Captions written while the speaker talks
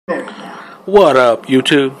What up,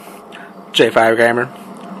 YouTube? J5 Gamer.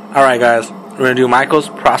 Alright, guys, we're gonna do Michael's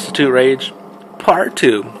Prostitute Rage Part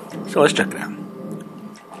 2. So let's check it out.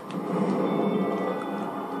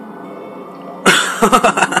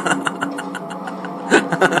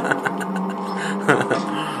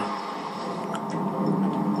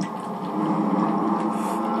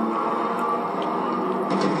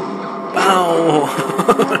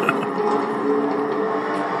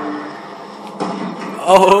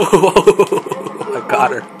 Oh, I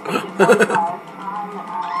got her.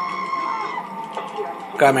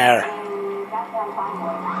 Come here.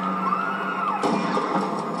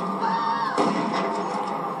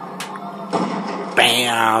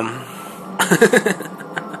 Bam.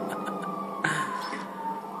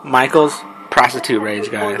 Michael's Prostitute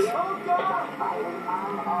Rage, guys.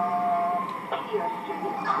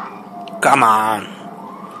 Come on.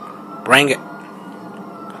 Bring it.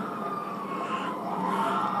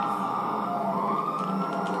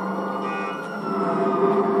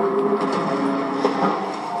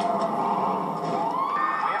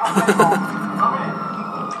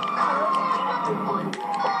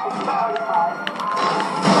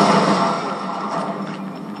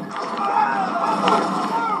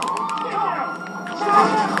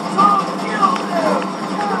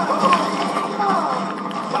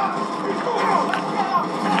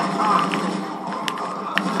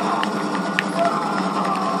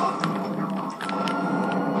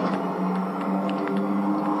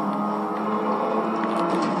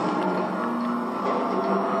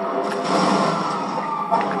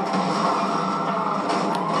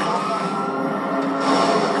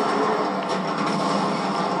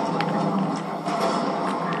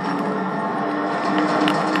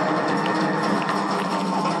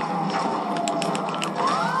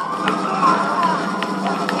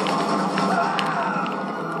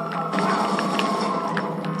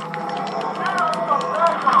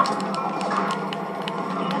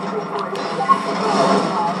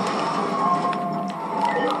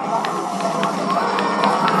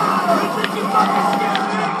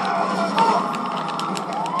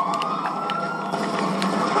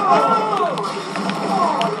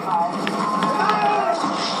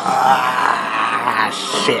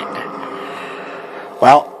 Shit.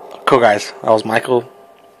 Well, cool, guys. That was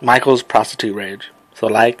Michael's Prostitute Rage. So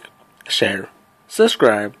like, share,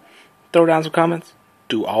 subscribe, throw down some comments,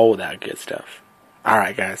 do all that good stuff.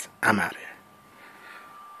 Alright, guys, I'm out of here.